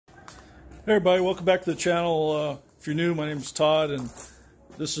Hey everybody, welcome back to the channel. If you're new, my name is Todd and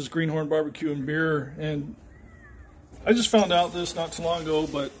this is Greenhorn Barbecue and Beer. And I just found out this not too long ago,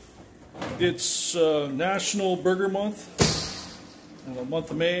 but it's National Burger Month, the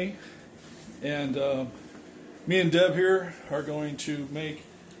month of May. And me and Deb here are going to make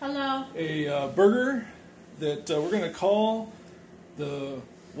a burger that we're going to call the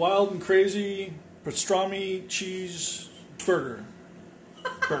Wild and Crazy Pastrami Cheese Burger.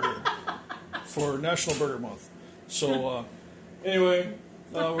 For National Burger Month. So anyway,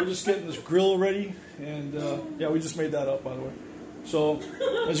 we're just getting this grill ready, and yeah, we just made that up, by the way. So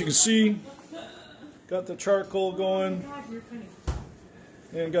as you can see, got the charcoal going,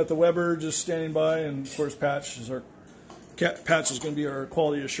 and got the Weber just standing by, and of course Patch is going to be our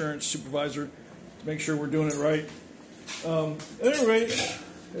quality assurance supervisor to make sure we're doing it right. At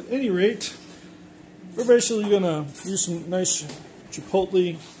any rate, we're basically going to use some nice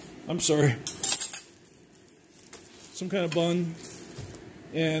chipotle. I'm sorry. Some kind of bun.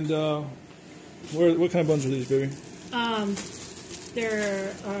 And what kind of buns are these, baby?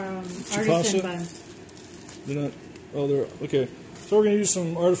 They're artisan buns. They're not. Oh, they're okay. So we're gonna use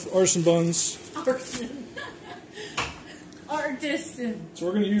some artisan buns. Artisan. Artisan. So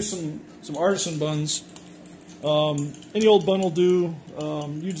we're gonna use some artisan buns. Any old bun will do.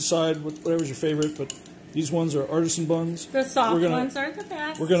 You decide whatever's your favorite, but these ones are artisan buns. The soft ones are the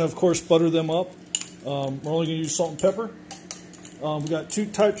best. We're going to, of course, butter them up. We're only going to use salt and pepper. We got two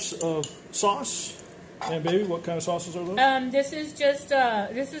types of sauce. And baby, what kind of sauces are those? This is just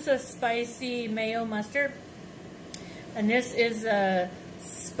this is a spicy mayo mustard, and this is a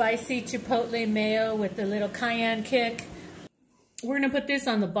spicy chipotle mayo with a little cayenne kick. We're going to put this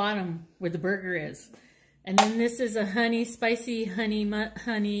on the bottom where the burger is, and then this is a spicy honey.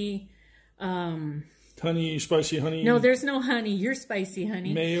 Honey, spicy honey. No, there's no honey. You're spicy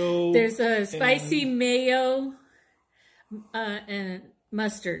honey. Mayo. There's a spicy mayo and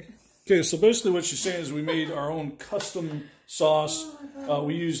mustard. Okay, so basically what she's saying is we made our own custom sauce.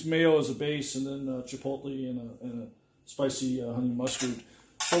 We used mayo as a base, and then chipotle and a spicy honey mustard.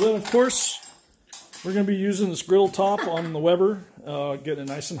 So then, of course, we're going to be using this grill top on the Weber, getting it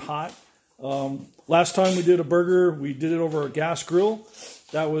nice and hot. Last time we did a burger, we did it over a gas grill.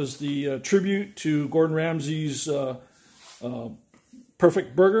 That was the tribute to Gordon Ramsay's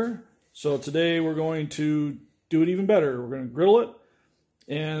perfect burger. So today we're going to do it even better. We're going to grill it,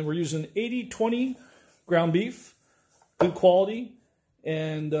 and we're using 80/20 ground beef, good quality,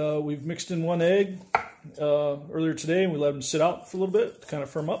 and we've mixed in one egg earlier today, and we let them sit out for a little bit to kind of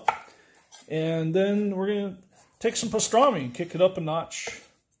firm up. And then we're going to take some pastrami, kick it up a notch,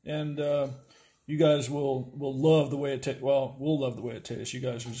 and you guys will love the way it tastes. Well, we'll love the way it tastes. You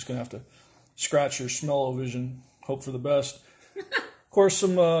guys are just going to have to scratch your smell-o-vision, hope for the best. Of course,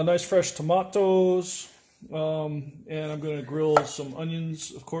 some nice fresh tomatoes. And I'm going to grill some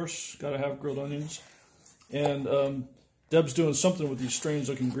onions, of course. Got to have grilled onions. And Deb's doing something with these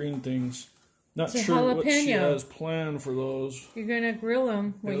strange-looking green things. Not sure jalapeno. What she has planned for those. You're going to grill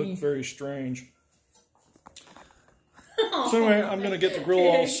them. They look very strange. So anyway, I'm going to get the grill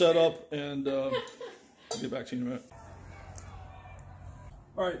all set up, and I'll get back to you in a minute.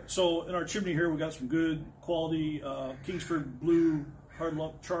 All right, so in our chimney here, we got some good quality Kingsford Blue hard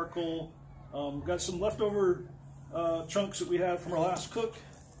lump charcoal. We've got some leftover chunks that we had from our last cook,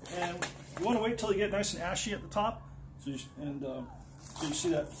 and you want to wait till they get nice and ashy at the top, so you see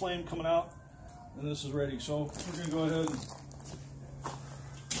that flame coming out, and this is ready. So we're going to go ahead and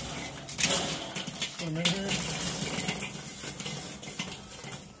put them in here.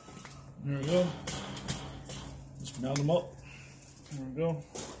 There we go. Just mound them up. There we go.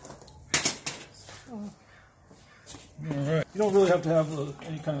 Alright. You don't really have to have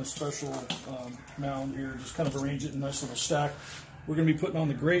any kind of special mound here. Just kind of arrange it in a nice little stack. We're going to be putting on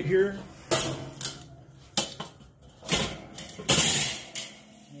the grate here. There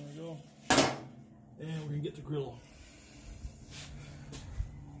we go. And we're going to get the grill.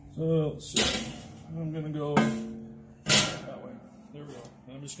 So let's see. I'm going to go that way. There we go.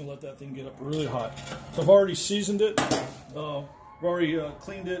 And I'm just going to let that thing get up really hot. So I've already seasoned it. I've already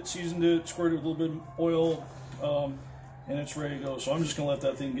cleaned it, seasoned it, squirted it with a little bit of oil, and it's ready to go. So I'm just going to let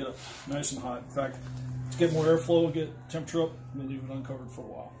that thing get up nice and hot. In fact, to get more airflow, get temperature up, I'm going to leave it uncovered for a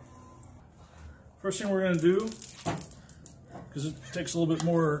while. First thing we're going to do, because it takes a little bit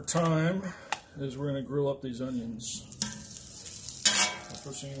more time, is we're going to grill up these onions. The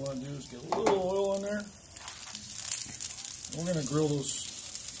first thing you want to do is get a little oil in there. We're going to grill those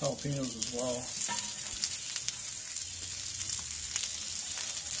jalapenos as well.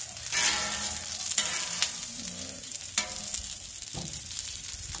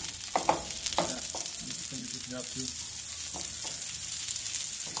 You have to.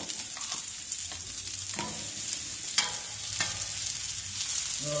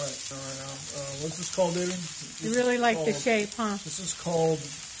 All right. What's this called, David? You really like the shape, huh? This is called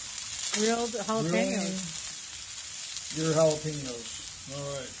Grilled jalapenos. Your jalapenos. All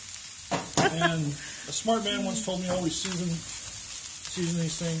right. And a smart man once told me always season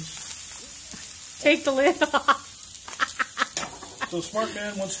these things. Take the lid off. So a smart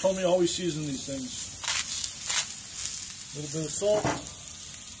man once told me always season these things. A little bit of salt.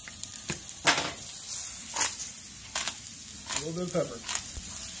 A little bit of pepper.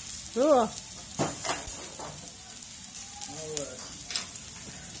 Ugh. All right.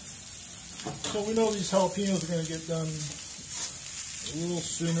 So we know these jalapenos are going to get done a little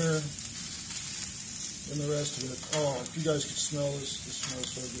sooner than the rest of it. Oh, if you guys could smell this, this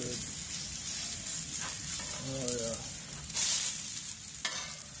smells so good. Oh yeah.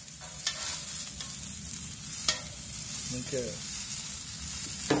 Okay.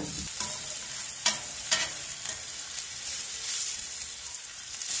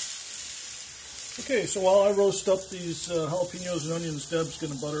 Okay, so while I roast up these jalapenos and onions, Deb's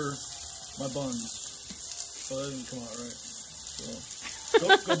going to butter my buns. So that didn't come out right. So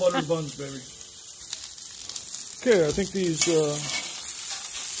go butter the buns, baby. Okay, I think these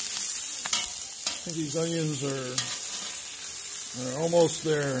onions are almost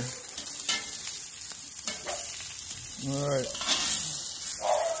there. All right.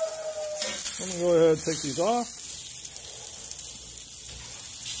 I'm going to go ahead and take these off.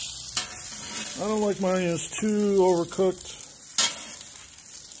 I don't like my onions too overcooked.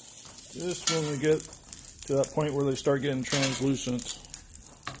 Just when we get to that point where they start getting translucent.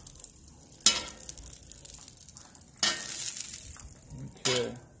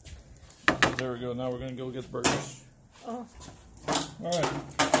 Okay. There we go. Now we're going to go get the burgers. Oh. All right.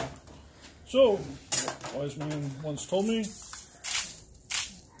 So, wise man once told me,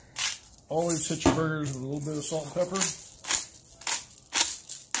 always hit your burgers with a little bit of salt and pepper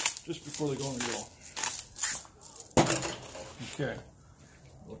just before they go on the grill. Okay.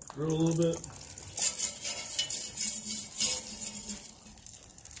 We'll grill a little bit.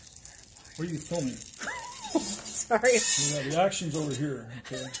 What are you filming? Sorry. Yeah, the action's over here.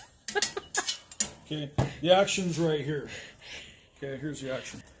 Okay. Okay. The action's right here. Okay, here's the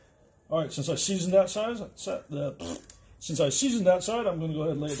action. All right, since I seasoned that side, I'm going to go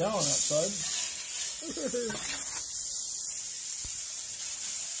ahead and lay it down on that side.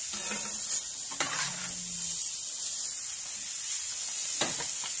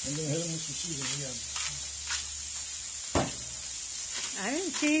 I'm going to hit them with some seasoning again. I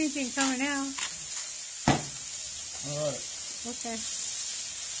didn't see anything coming out. All right. Okay.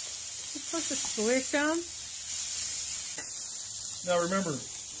 You're supposed to squish them? Now remember,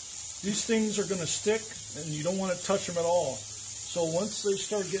 these things are going to stick, and you don't want to touch them at all. So once they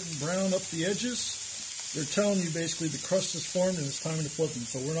start getting brown up the edges, they're telling you basically the crust is formed and it's time to flip them.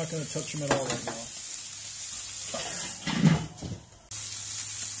 So we're not going to touch them at all right now.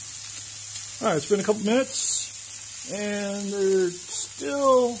 All right, it's been a couple minutes, and they're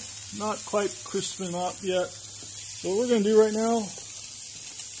still not quite crisping up yet. So what we're going to do right now,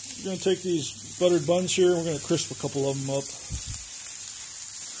 we're going to take these buttered buns here, and we're going to crisp a couple of them up.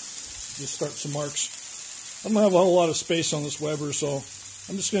 Just start some marks. I don't have a whole lot of space on this Weber, so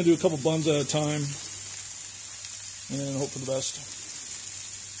I'm just going to do a couple buns at a time and hope for the best.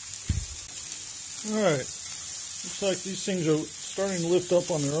 All right, looks like these things are starting to lift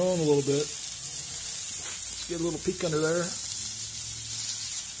up on their own a little bit. Let's get a little peek under there.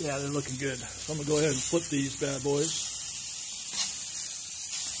 Yeah, they're looking good. So I'm going to go ahead and flip these bad boys.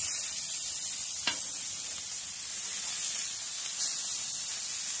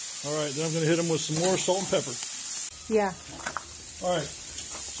 All right, then I'm going to hit them with some more salt and pepper. Yeah. All right,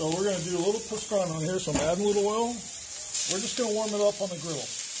 so we're going to do a little pastrami on here, so I'm adding a little oil. We're just going to warm it up on the grill.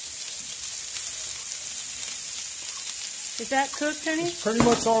 Is that cooked, honey? It's pretty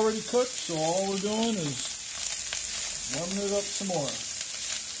much already cooked, so all we're doing is warming it up some more.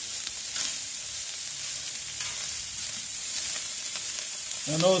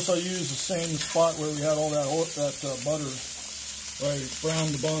 Now notice I use the same spot where we had all that butter. Right,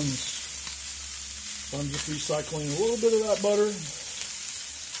 brown the buns. So I'm just recycling a little bit of that butter to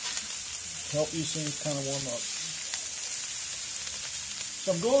help these things kind of warm up.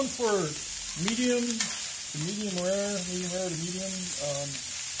 So I'm going for medium to medium rare to medium.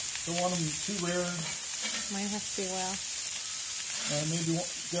 Don't want them too rare. Mine has to be well. And maybe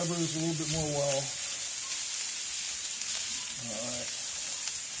Deborah's a little bit more well. All right.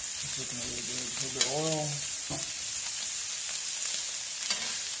 It's looking really good. A little bit of oil.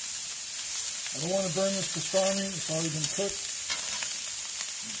 I don't want to burn this pastrami. It's already been cooked.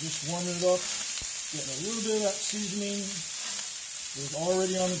 I'm just warming it up, getting a little bit of that seasoning. It's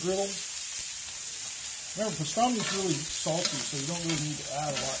already on the griddle. Remember, pastrami is really salty, so you don't really need to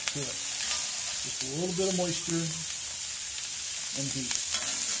add a lot to it. Just a little bit of moisture and heat.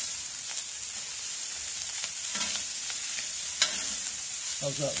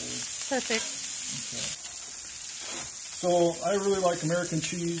 How's that, baby? Perfect. Okay. So I really like American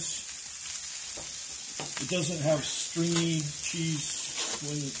cheese. It doesn't have stringy cheese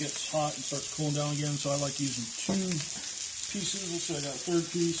when it gets hot and starts cooling down again, so I like using 2 pieces. Looks like I got a 3rd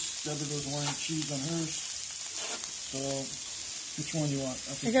piece. Deborah doesn't want any cheese on hers. So, which one do you want?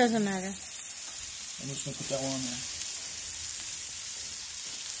 I think It doesn't matter. I'm just going to put that one on there.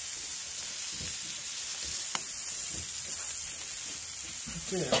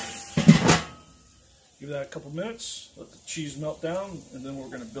 Okay. Give that a couple minutes. Let the cheese melt down, and then we're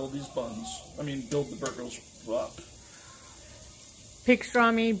going to build these buns. Build the burgers up.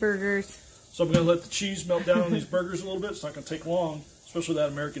 Pastrami burgers. So I'm going to let the cheese melt down on these burgers a little bit. It's not going to take long, especially that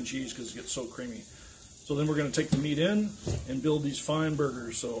American cheese because it gets so creamy. So then we're going to take the meat in and build these fine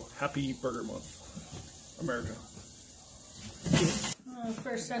burgers. So happy Burger Month, America.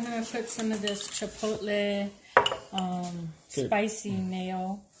 First, I'm going to put some of this chipotle spicy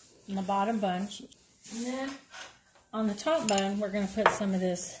mayo in the bottom bun. And then on the top bun, we're going to put some of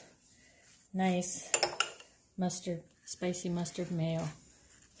this nice mustard, spicy mustard mayo.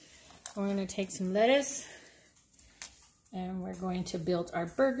 We're going to take some lettuce and we're going to build our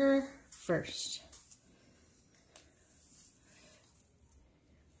burger first.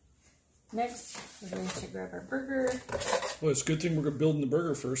 Next, we're going to grab our burger. Well, it's a good thing we're building the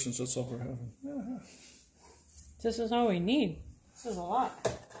burger first since that's all we're having. Yeah. This is all we need. This is a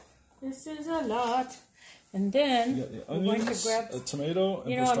lot. This is a lot. And then You got the we're going onions, to grab a tomato,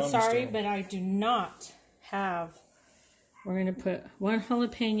 and I'm pastrami sorry, style. but I do not have. We're going to put 1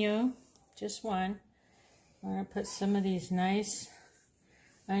 jalapeno, just 1. We're going to put some of these nice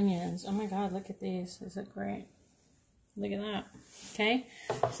onions. Oh my God, look at these. Is it great? Look at that. Okay,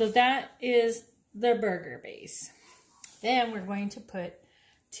 so that is the burger base. Then we're going to put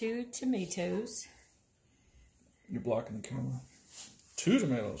 2 tomatoes. You're blocking the camera. 2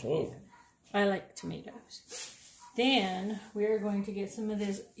 tomatoes, whoa. I like tomatoes. Then we're going to get some of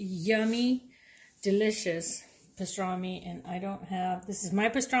this yummy, delicious pastrami. And I don't have, this is my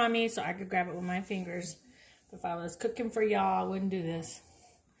pastrami, so I could grab it with my fingers. But if I was cooking for y'all, I wouldn't do this.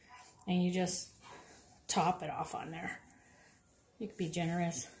 And you just top it off on there. You could be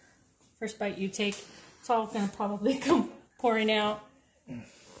generous. First bite you take, it's all going to probably come pouring out.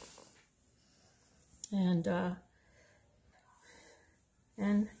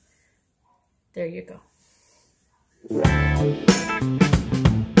 And there you go.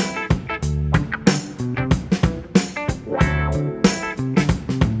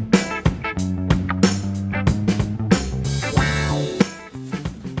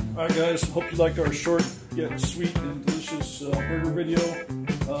 Alright guys, hope you liked our short yet sweet and delicious burger video.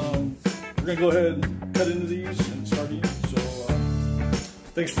 We're going to go ahead and cut into these and start eating. So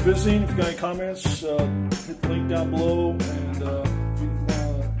thanks for visiting. If you got any comments, hit the link down below. And if you want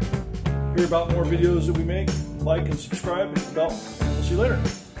to hear about more videos that we make, like and subscribe, hit the bell. We'll see you later.